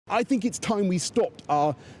I think it's time we stopped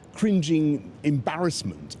our cringing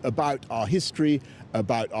embarrassment about our history,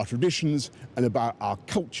 about our traditions, and about our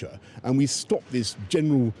culture, and we stop this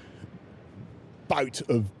general bout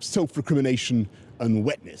of self-recrimination and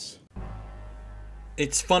wetness.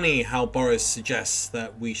 It's funny how Boris suggests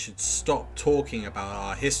that we should stop talking about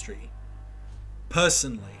our history.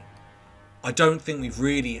 Personally, I don't think we've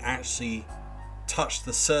really actually touched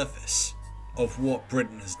the surface of what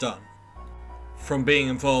Britain has done. From being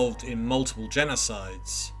involved in multiple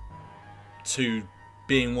genocides to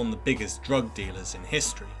being one of the biggest drug dealers in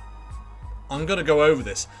history. I'm going to go over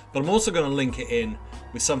this, but I'm also going to link it in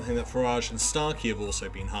with something that Farage and Starkey have also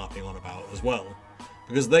been harping on about as well,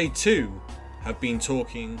 because they too have been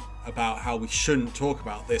talking about how we shouldn't talk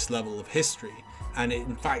about this level of history, and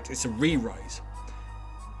in fact it's a rewrite.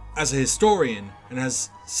 As a historian and as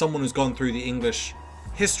someone who's gone through the English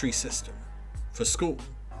history system for school,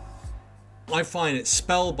 I find it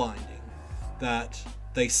spellbinding that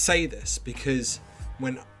they say this, because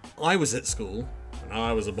when I was at school, when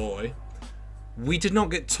I was a boy, we did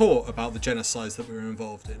not get taught about the genocides that we were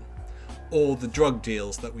involved in, or the drug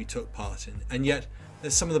deals that we took part in, and yet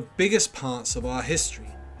they're some of the biggest parts of our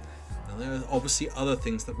history. Now, there are obviously other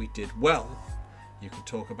things that we did well. You can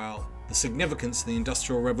talk about the significance of the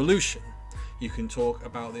Industrial Revolution. You can talk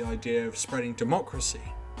about the idea of spreading democracy.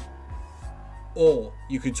 Or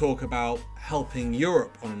you could talk about helping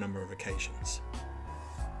Europe on a number of occasions.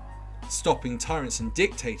 Stopping tyrants and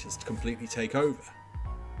dictators to completely take over.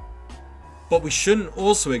 But we shouldn't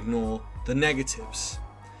also ignore the negatives.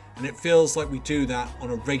 And it feels like we do that on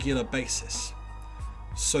a regular basis.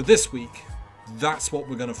 So this week, that's what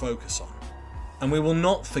we're going to focus on. And we will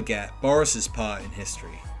not forget Boris's part in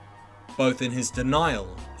history, both in his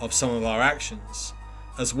denial of some of our actions,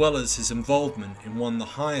 as well as his involvement in one of the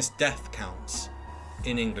highest death counts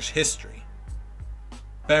in English history.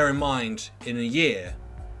 Bear in mind, in a year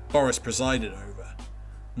Boris presided over,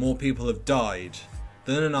 more people have died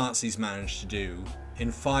than the Nazis managed to do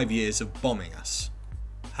in 5 years of bombing us.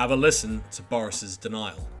 Have a listen to Boris's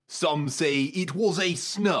denial. Some say it was a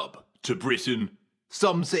snub to Britain.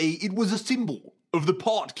 Some say it was a symbol of the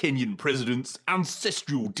part Kenyan president's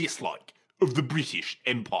ancestral dislike of the British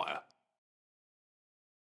Empire.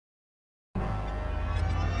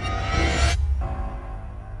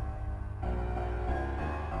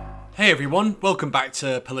 Hey everyone, welcome back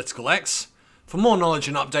to Political X. For more knowledge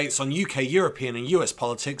and updates on UK, European and US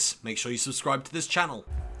politics, make sure you subscribe to this channel.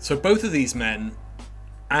 So both of these men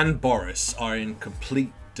and Boris are in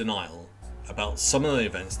complete denial about some of the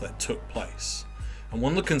events that took place. And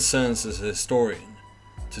one of the concerns as a historian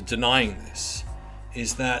to denying this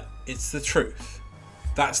is that it's the truth.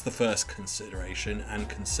 That's the first consideration and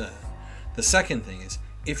concern. The second thing is,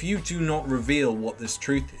 if you do not reveal what this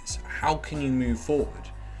truth is, how can you move forward?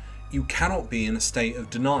 You cannot be in a state of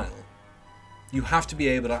denial. You have to be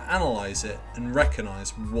able to analyse it and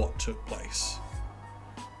recognise what took place.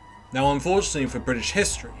 Now, unfortunately for British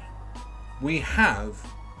history, we have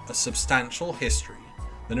a substantial history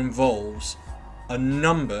that involves a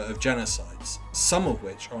number of genocides, some of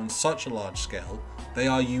which are on such a large scale they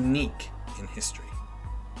are unique in history.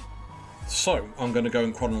 So I'm going to go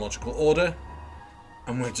in chronological order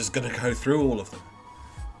and we're just going to go through all of them.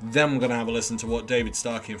 Then we're going to have a listen to what David,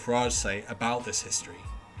 Starkey and Farage say about this history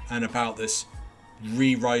and about this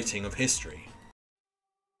rewriting of history.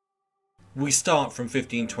 We start from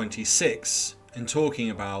 1526 and talking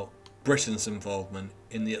about Britain's involvement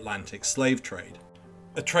in the Atlantic slave trade,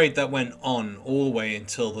 a trade that went on all the way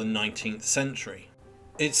until the 19th century.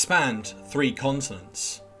 It spanned 3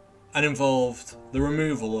 continents and involved the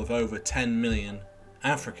removal of over 10 million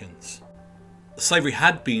Africans. Slavery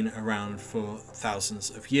had been around for thousands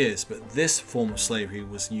of years, but this form of slavery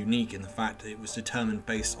was unique in the fact that it was determined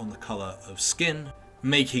based on the colour of skin,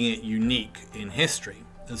 making it unique in history,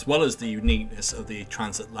 as well as the uniqueness of the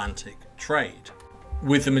transatlantic trade,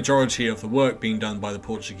 with the majority of the work being done by the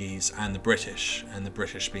Portuguese and the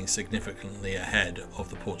British being significantly ahead of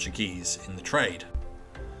the Portuguese in the trade.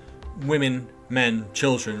 Women, men,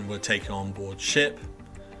 children were taken on board ship,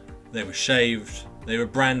 they were shaved, they were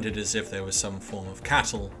branded as if they were some form of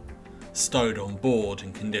cattle, stowed on board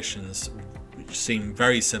in conditions which seemed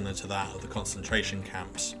very similar to that of the concentration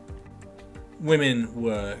camps. Women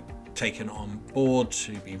were taken on board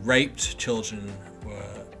to be raped, children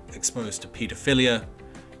were exposed to paedophilia,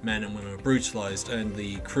 men and women were brutalised, and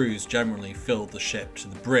the crews generally filled the ship to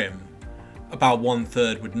the brim. About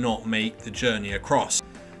 1/3 would not make the journey across.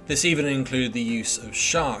 This even included the use of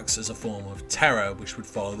sharks as a form of terror, which would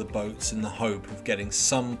follow the boats in the hope of getting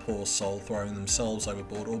some poor soul throwing themselves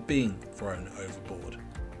overboard or being thrown overboard.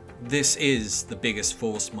 This is the biggest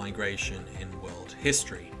forced migration in world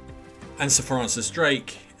history. And Sir Francis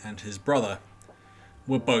Drake and his brother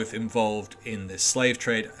were both involved in this slave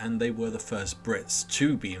trade, and they were the first Brits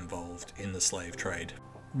to be involved in the slave trade.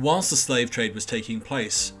 Whilst the slave trade was taking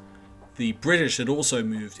place, the British had also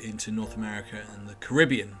moved into North America and the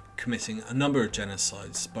Caribbean, committing a number of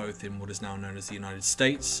genocides, both in what is now known as the United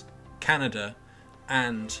States, Canada,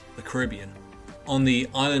 and the Caribbean. On the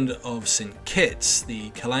island of St. Kitts, the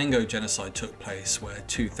Kalinago Genocide took place, where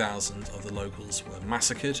 2,000 of the locals were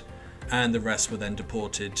massacred, and the rest were then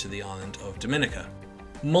deported to the island of Dominica.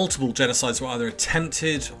 Multiple genocides were either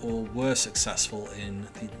attempted or were successful in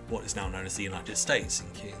what is now known as the United States,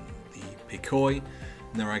 including the Pequot,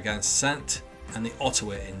 Narragansett, and the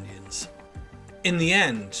Ottawa Indians. In the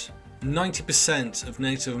end, 90% of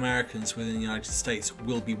Native Americans within the United States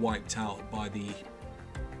will be wiped out by the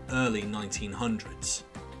early 1900s.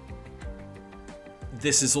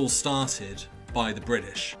 This is all started by the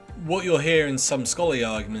British. What you'll hear in some scholarly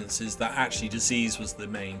arguments is that actually disease was the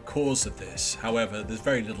main cause of this. However, there's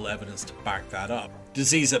very little evidence to back that up.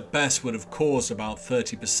 Disease at best would have caused about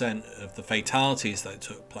 30% of the fatalities that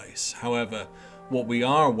took place. However, what we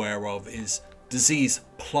are aware of is disease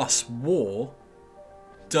plus war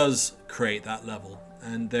does create that level,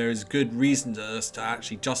 and there is good reason to us to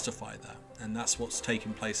actually justify that, and that's what's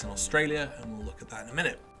taken place in Australia, and we'll look at that in a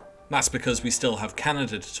minute. That's because we still have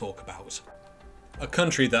Canada to talk about. A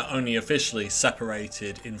country that only officially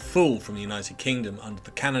separated in full from the United Kingdom under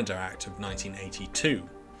the Canada Act of 1982.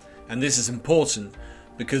 And this is important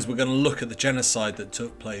because we're going to look at the genocide that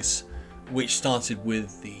took place, which started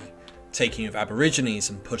with the taking of Aborigines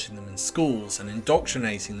and putting them in schools and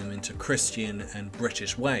indoctrinating them into Christian and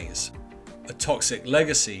British ways. A toxic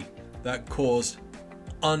legacy that caused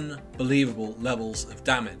unbelievable levels of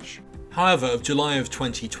damage. However, of July of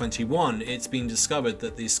 2021, it's been discovered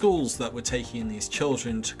that the schools that were taking in these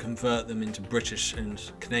children to convert them into British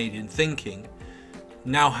and Canadian thinking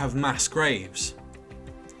now have mass graves.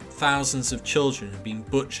 Thousands of children have been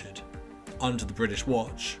butchered under the British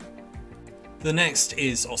watch. The next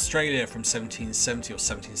is Australia from 1770 or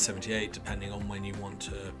 1778, depending on when you want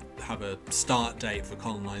to have a start date for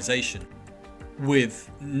colonisation,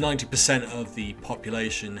 with 90% of the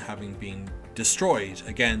population having been destroyed.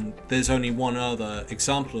 Again, there's only one other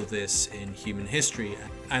example of this in human history,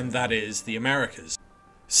 and that is the Americas.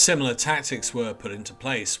 Similar tactics were put into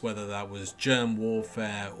place, whether that was germ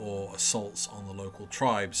warfare or assaults on the local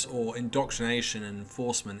tribes or indoctrination and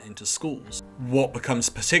enforcement into schools. What becomes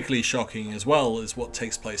particularly shocking as well is what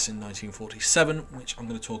takes place in 1947, which I'm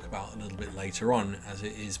going to talk about a little bit later on, as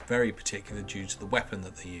it is very particular due to the weapon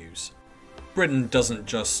that they use. Britain doesn't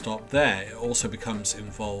just stop there, it also becomes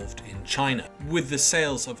involved in China. With the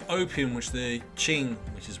sales of opium, which the Qing,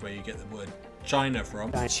 which is where you get the word China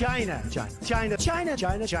from.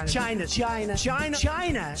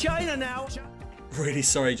 China now. Really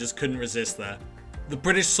sorry, just couldn't resist there. The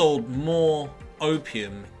British sold more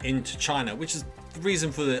opium into China, which is the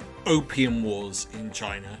reason for the opium wars in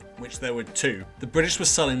China, which there were two. The British were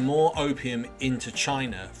selling more opium into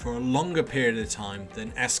China for a longer period of time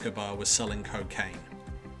than Escobar was selling cocaine.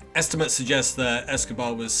 Estimates suggest that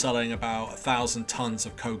Escobar was selling about 1,000 tons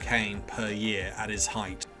of cocaine per year at his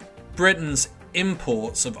height. Britain's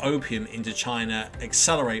imports of opium into China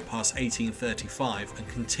accelerate past 1835 and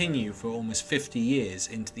continue for almost 50 years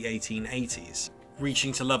into the 1880s,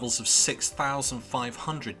 reaching to levels of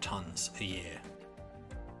 6,500 tons a year.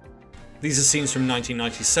 These are scenes from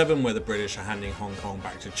 1997 where the British are handing Hong Kong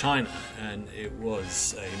back to China, and it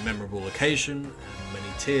was a memorable occasion and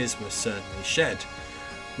many tears were certainly shed.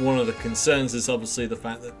 One of the concerns is obviously the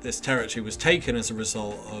fact that this territory was taken as a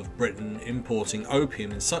result of Britain importing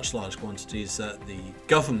opium in such large quantities that the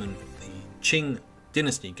government, the Qing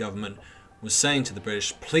dynasty government, was saying to the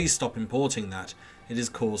British, please stop importing that. It is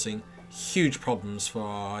causing huge problems for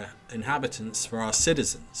our inhabitants, for our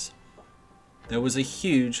citizens. There was a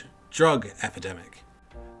huge drug epidemic.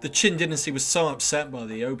 The Qing dynasty was so upset by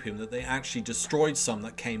the opium that they actually destroyed some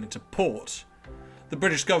that came into port. The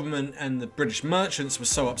British government and the British merchants were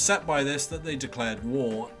so upset by this that they declared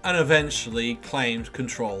war and eventually claimed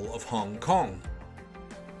control of Hong Kong.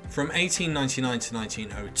 From 1899 to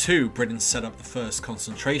 1902, Britain set up the first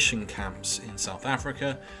concentration camps in South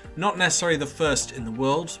Africa, not necessarily the first in the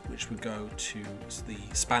world, which would go to the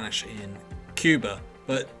Spanish in Cuba,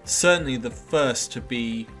 but certainly the first to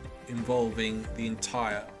be involving the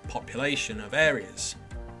entire population of areas.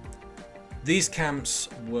 These camps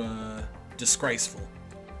were disgraceful.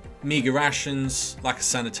 Meagre rations, lack of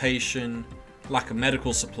sanitation, lack of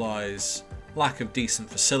medical supplies, lack of decent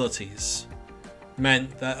facilities.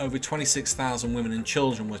 meant that over 26,000 women and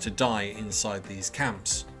children were to die inside these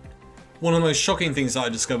camps. One of the most shocking things that I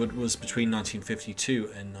discovered was between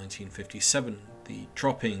 1952 and 1957, the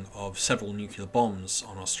dropping of several nuclear bombs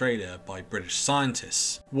on Australia by British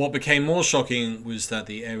scientists. What became more shocking was that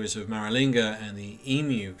the areas of Maralinga and the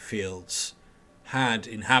Emu fields had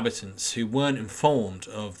inhabitants who weren't informed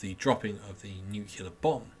of the dropping of the nuclear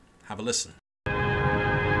bomb. Have a listen.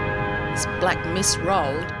 This black mist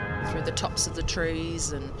rolled through the tops of the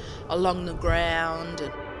trees and along the ground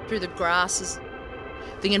and through the grasses.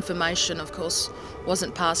 The information, of course,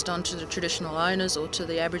 wasn't passed on to the traditional owners or to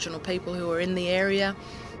the Aboriginal people who were in the area.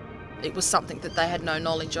 It was something that they had no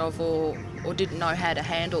knowledge of or didn't know how to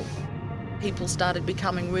handle. People started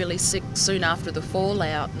becoming really sick soon after the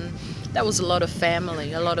fallout, and that was a lot of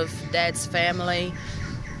family, a lot of Dad's family,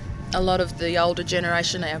 a lot of the older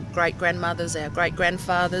generation, our great-grandmothers, our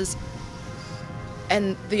great-grandfathers,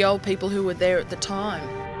 and the old people who were there at the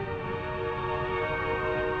time.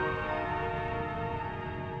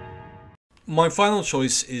 My final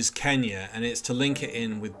choice is Kenya, and it's to link it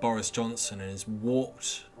in with Boris Johnson and his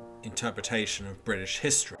warped interpretation of British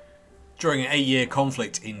history. During an 8-year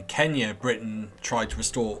conflict in Kenya, Britain tried to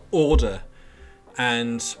restore order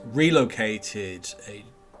and relocated a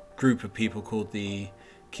group of people called the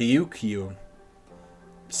Kikuyu.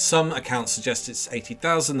 Some accounts suggest it's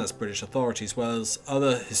 80,000, that's British authorities, whereas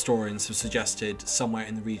other historians have suggested somewhere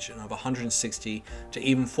in the region of 160 to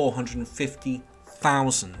even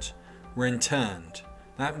 450,000 were interned.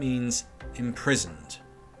 That means imprisoned,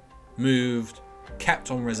 moved,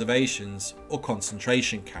 kept on reservations or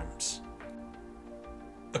concentration camps.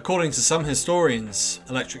 According to some historians,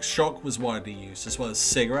 electric shock was widely used, as well as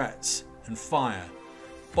cigarettes and fire.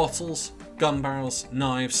 Bottles, gun barrels,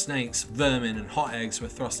 knives, snakes, vermin and hot eggs were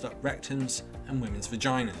thrust up rectums and women's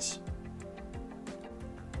vaginas.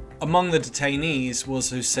 Among the detainees was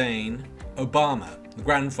Hussein Obama, the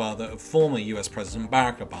grandfather of former US President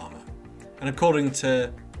Barack Obama. And according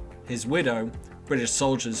to his widow, British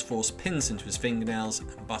soldiers forced pins into his fingernails and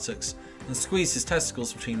buttocks and squeezed his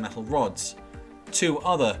testicles between metal rods. 2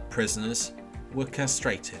 other prisoners were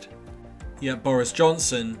castrated. Yet Boris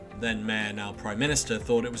Johnson, then Mayor, now Prime Minister,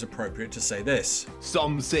 thought it was appropriate to say this.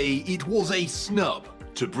 Some say it was a snub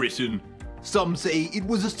to Britain. Some say it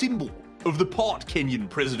was a symbol of the part Kenyan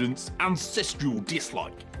president's ancestral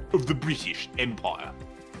dislike of the British Empire.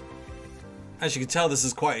 As you can tell, this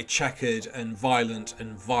is quite a checkered and violent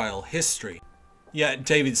and vile history. Yet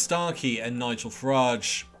David Starkey and Nigel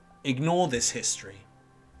Farage ignore this history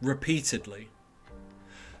repeatedly.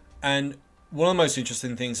 And one of the most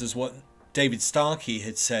interesting things is what David Starkey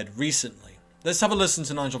had said recently. Let's have a listen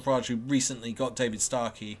to Nigel Farage, who recently got David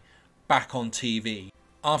Starkey back on TV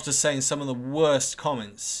after saying some of the worst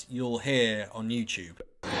comments you'll hear on YouTube.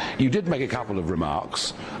 You did make a couple of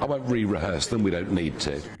remarks. I won't re-rehearse them, we don't need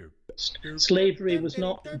to. Slavery was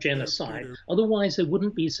not genocide. Otherwise there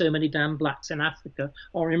wouldn't be so many damn blacks in Africa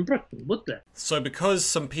or in Britain, would there? So because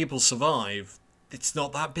some people survive, it's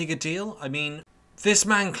not that big a deal? I mean, this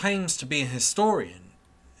man claims to be a historian,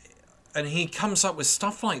 and he comes up with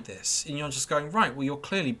stuff like this, and you're just going, right, well, you're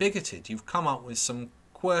clearly bigoted. You've come up with some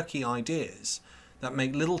quirky ideas that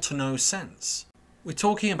make little to no sense. We're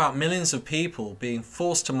talking about millions of people being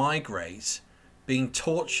forced to migrate, being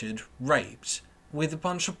tortured, raped, with a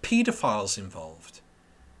bunch of paedophiles involved.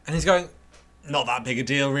 And he's going, not that big a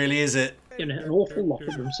deal really, is it? You know, an awful lot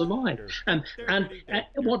of them survive.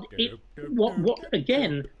 What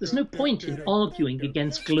again, there's no point in arguing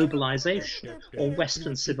against globalization or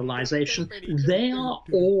Western civilization. They are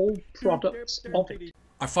all products of it.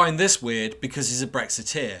 I find this weird because he's a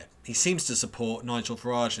Brexiteer. He seems to support Nigel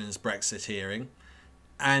Farage in his Brexiteering,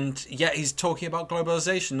 and yet he's talking about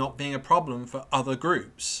globalization not being a problem for other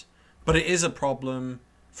groups. But it is a problem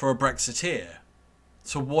for a Brexiteer.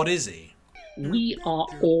 So what is he? We are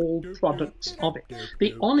all products of it.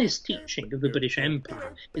 The honest teaching of the British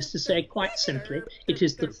Empire is to say, quite simply, it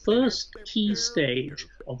is the first key stage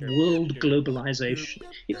of world globalization.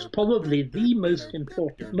 It's probably the most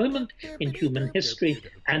important moment in human history,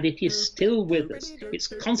 and it is still with us. Its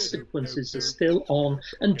consequences are still on,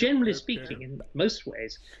 and generally speaking, in most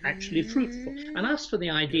ways, actually fruitful. And as for the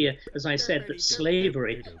idea, as I said, that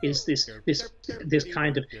slavery is this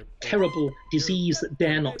kind of terrible disease that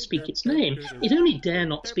dare not speak its name, it only dare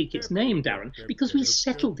not speak its name, Darren, because we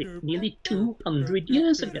settled it nearly 200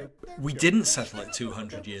 years ago. We didn't settle it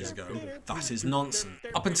 200 years ago. That is nonsense.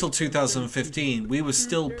 Up until 2015, we were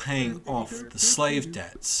still paying off the slave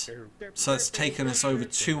debts. So it's taken us over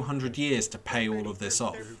 200 years to pay all of this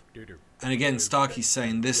off. And again, Starkey's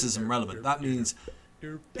saying this is irrelevant. That means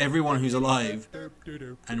everyone who's alive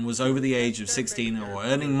and was over the age of 16 or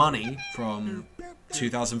earning money from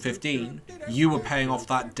 2015, you were paying off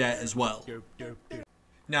that debt as well.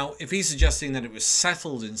 Now, if he's suggesting that it was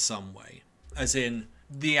settled in some way, as in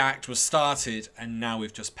the act was started and now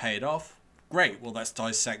we've just paid off, great, well, let's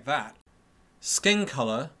dissect that. Skin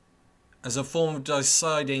colour, as a form of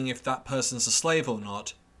deciding if that person's a slave or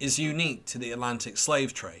not, is unique to the Atlantic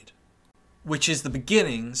slave trade, which is the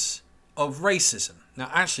beginnings of racism. Now,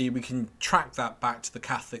 actually, we can track that back to the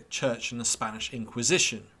Catholic Church and the Spanish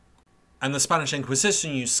Inquisition. And the Spanish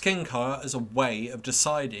Inquisition used skin colour as a way of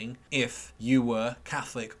deciding if you were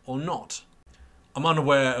Catholic or not. I'm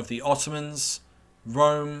unaware of the Ottomans,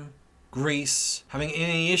 Rome, Greece having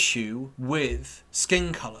any issue with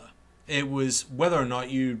skin colour. It was whether or not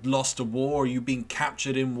you'd lost a war, or you'd been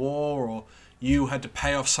captured in war, or you had to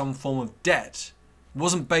pay off some form of debt. It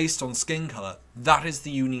wasn't based on skin colour. That is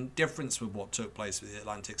the unique difference with what took place with the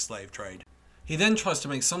Atlantic slave trade. He then tries to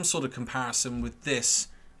make some sort of comparison with this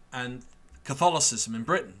and Catholicism in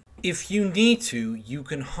Britain. If you need to, you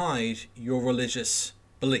can hide your religious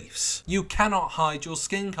beliefs. You cannot hide your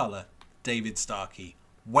skin colour, David Starkey.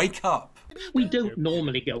 Wake up. We don't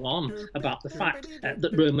normally go on about the fact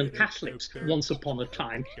that Roman Catholics once upon a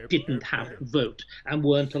time didn't have a vote and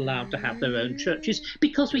weren't allowed to have their own churches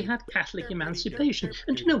because we had Catholic emancipation.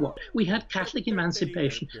 And you know what? We had Catholic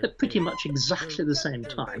emancipation at pretty much exactly the same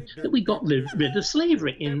time that we got rid of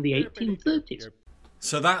slavery in the 1830s.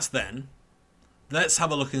 So that's then. Let's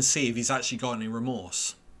have a look and see if he's actually got any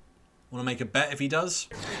remorse. Want to make a bet if he does?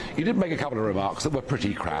 You did make a couple of remarks that were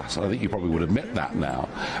pretty crass, and I think you probably would admit that now.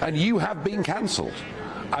 And you have been cancelled.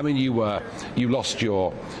 I mean, you lost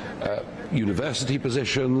your university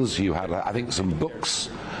positions. You had, I think, some books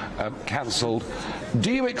cancelled.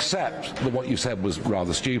 Do you accept that what you said was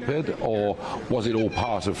rather stupid, or was it all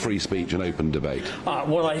part of free speech and open debate?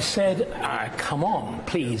 What I said, come on,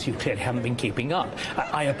 please, you clearly haven't been keeping up.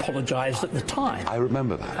 I apologised at the time. I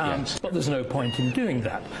remember that, yes. But there's no point in doing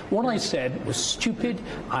that. What I said was stupid.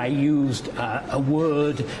 I used a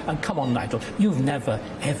word, and come on, Nigel, you've never,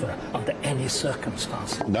 ever, under any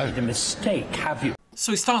circumstance, made a mistake, have you?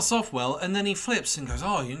 So he starts off well, and then he flips and goes,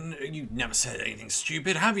 oh, you never said anything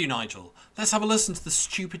stupid, have you, Nigel? Let's have a listen to the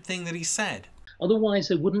stupid thing that he said. Otherwise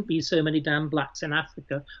there wouldn't be so many damn blacks in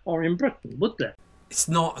Africa or in Britain, would there? It's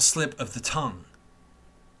not a slip of the tongue.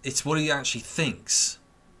 It's what he actually thinks.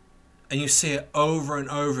 And you see it over and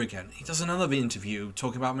over again. He does another interview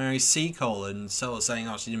talking about Mary Seacole and sort of saying,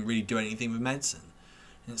 oh, she didn't really do anything with medicine.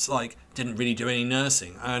 And it's like, didn't really do any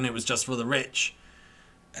nursing, and it was just for the rich.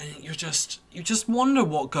 And you just wonder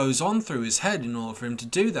what goes on through his head in order for him to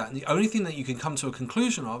do that. And the only thing that you can come to a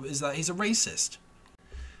conclusion of is that he's a racist.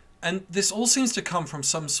 And this all seems to come from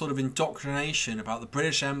some sort of indoctrination about the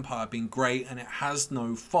British Empire being great and it has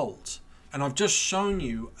no fault. And I've just shown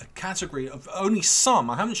you a category of only some,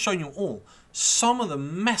 I haven't shown you all, some of the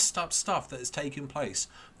messed up stuff that has taken place,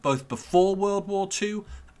 both before World War II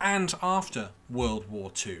and after World War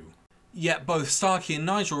II. Yet both Starkey and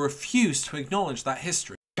Nigel refuse to acknowledge that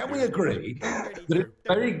history. Can we agree that it's a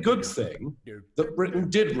very good thing that Britain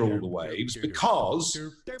did rule the waves, because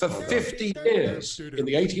for 50 years in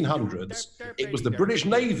the 1800s, it was the British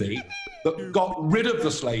Navy that got rid of the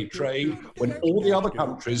slave trade when all the other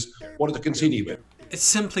countries wanted to continue it. It's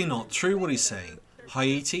simply not true what he's saying.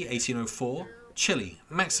 Haiti, 1804, Chile,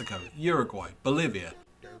 Mexico, Uruguay, Bolivia.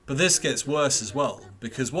 But this gets worse as well,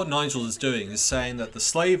 because what Nigel is doing is saying that the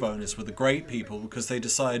slave owners were the great people because they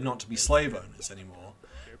decided not to be slave owners anymore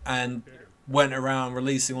and went around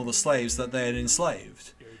releasing all the slaves that they had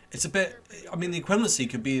enslaved. It's a bit, I mean, the equivalency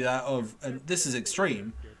could be that of, and this is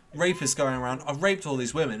extreme, rapists going around, I've raped all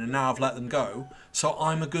these women and now I've let them go, so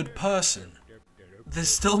I'm a good person. There's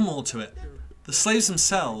still more to it. The slaves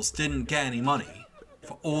themselves didn't get any money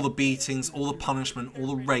for all the beatings, all the punishment, all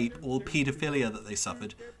the rape, all the paedophilia that they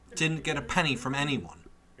suffered. Didn't get a penny from anyone.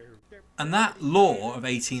 And that law of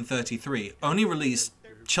 1833 only released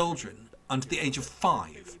children under the age of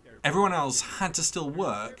 5. Everyone else had to still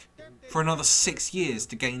work for another 6 years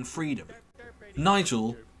to gain freedom.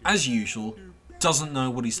 Nigel, as usual, doesn't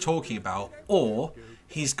know what he's talking about, or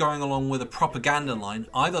he's going along with a propaganda line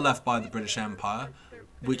either left by the British Empire,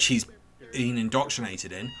 which he's been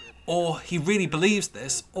indoctrinated in, or he really believes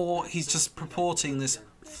this, or he's just purporting this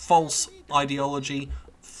false ideology,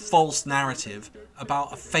 false narrative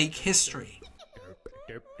about a fake history.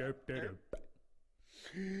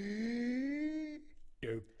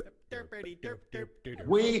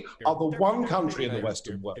 We are the one country in the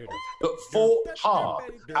Western world that fought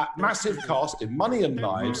hard at massive cost in money and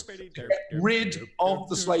lives to get rid of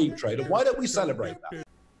the slave trade. And why don't we celebrate that?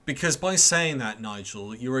 Because by saying that,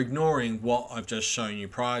 Nigel, you're ignoring what I've just shown you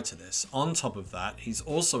prior to this. On top of that, he's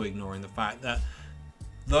also ignoring the fact that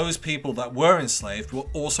those people that were enslaved were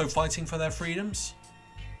also fighting for their freedoms.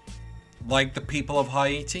 Like the people of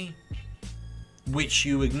Haiti, which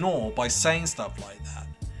you ignore by saying stuff like that.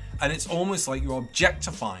 And it's almost like you're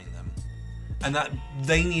objectifying them, and that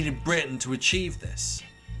they needed Britain to achieve this.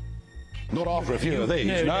 Not after a few of these,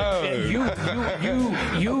 no.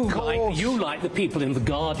 You like the people in The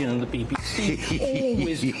Guardian and the BBC,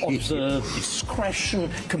 always observe discretion,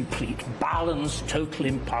 complete balance, total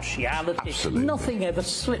impartiality. Absolutely. Nothing ever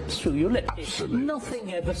slips through your lips. Absolutely.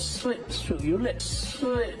 Nothing ever slips through your lips.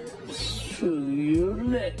 Slips through your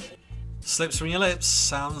lips. Slips from your lips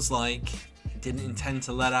sounds like he didn't intend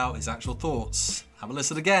to let out his actual thoughts. Have a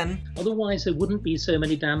listen again. Otherwise, there wouldn't be so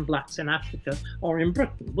many damn blacks in Africa or in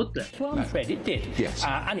Britain, would there? Well, I'm afraid it did. Yes.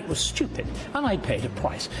 And it was stupid. And I paid a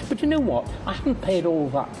price. But you know what? I haven't paid all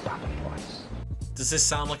that bad a price. Does this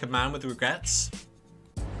sound like a man with regrets?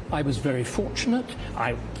 I was very fortunate.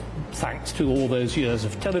 Thanks to all those years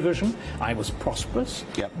of television, I was prosperous.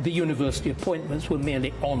 Yep. The university appointments were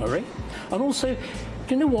merely honorary. And also,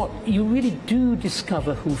 do you know what? You really do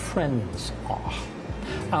discover who friends are.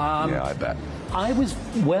 Yeah, I bet. I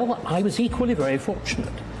was equally very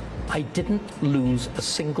fortunate. I didn't lose a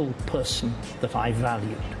single person that I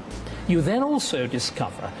valued. You then also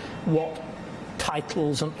discover what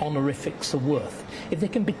titles and honorifics are worth if they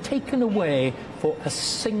can be taken away for a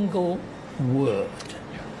single word.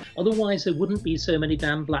 Otherwise, there wouldn't be so many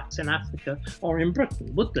damn blacks in Africa or in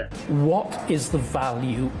Britain, would there? What is the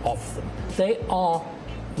value of them? They are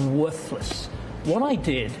worthless. What I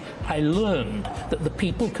did, I learned that the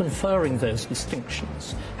people conferring those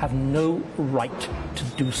distinctions have no right to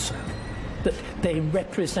do so, that they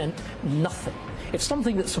represent nothing. If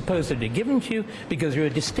something that's supposedly given to you because you're a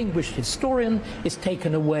distinguished historian is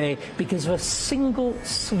taken away because of a single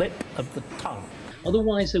slip of the tongue.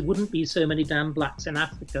 Otherwise, there wouldn't be so many damn blacks in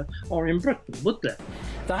Africa or in Britain, would there?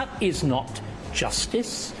 That is not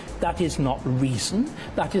justice. That is not reason.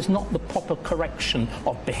 That is not the proper correction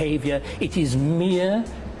of behaviour. It is mere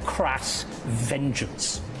crass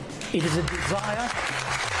vengeance. It is a desire.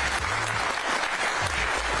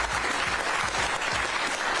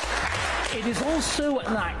 It is also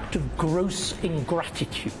an act of gross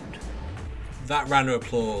ingratitude. That round of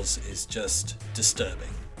applause is just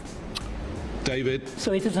disturbing. David.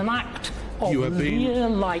 So it is an act of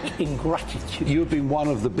real-like ingratitude. You have been one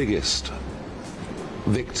of the biggest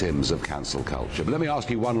victims of cancel culture. But let me ask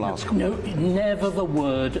you one last question. No, never the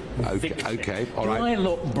word victim. Okay, all right. Do I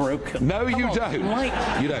look broken? No, you don't.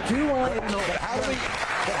 You don't. Do I look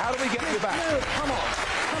But how do we get you back? No, come on.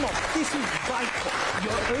 This is vital.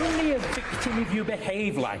 You're only a victim if you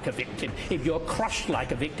behave like a victim, if you're crushed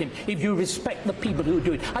like a victim, if you respect the people who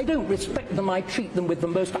do it. I don't respect them. I treat them with the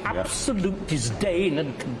most absolute disdain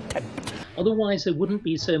and contempt. Otherwise, there wouldn't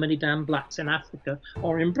be so many damn blacks in Africa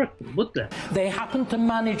or in Britain, would there? They happen to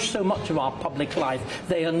manage so much of our public life.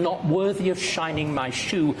 They are not worthy of shining my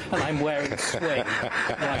shoe, and I'm wearing suede.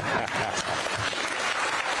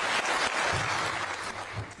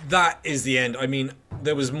 That is the end. I mean,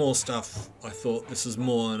 there was more stuff. I thought this was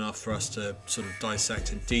more than enough for us to sort of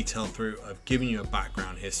dissect and detail through. I've given you a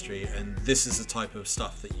background history, and this is the type of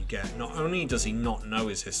stuff that you get. Not only does he not know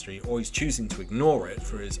his history, or he's choosing to ignore it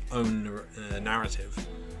for his own narrative,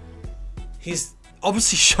 he's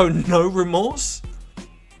obviously shown no remorse.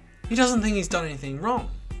 He doesn't think he's done anything wrong.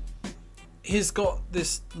 He's got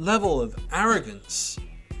this level of arrogance,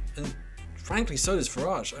 and frankly, so does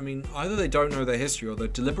Farage. I mean, either they don't know their history or they're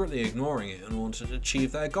deliberately ignoring it in order to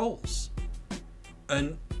achieve their goals.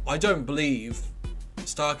 And I don't believe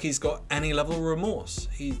Starkey's got any level of remorse.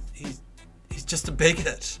 He's just a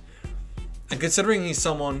bigot. And considering he's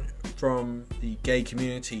someone from the gay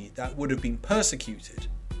community that would have been persecuted,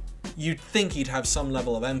 you'd think he'd have some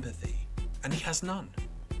level of empathy. And he has none.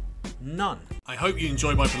 None. I hope you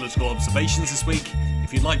enjoyed my political observations this week.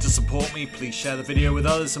 If you'd like to support me, please share the video with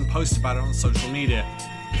others and post about it on social media.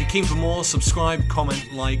 If you're keen for more, subscribe,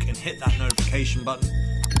 comment, like, and hit that notification button.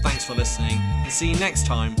 Thanks for listening, and see you next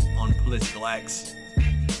time on Political X.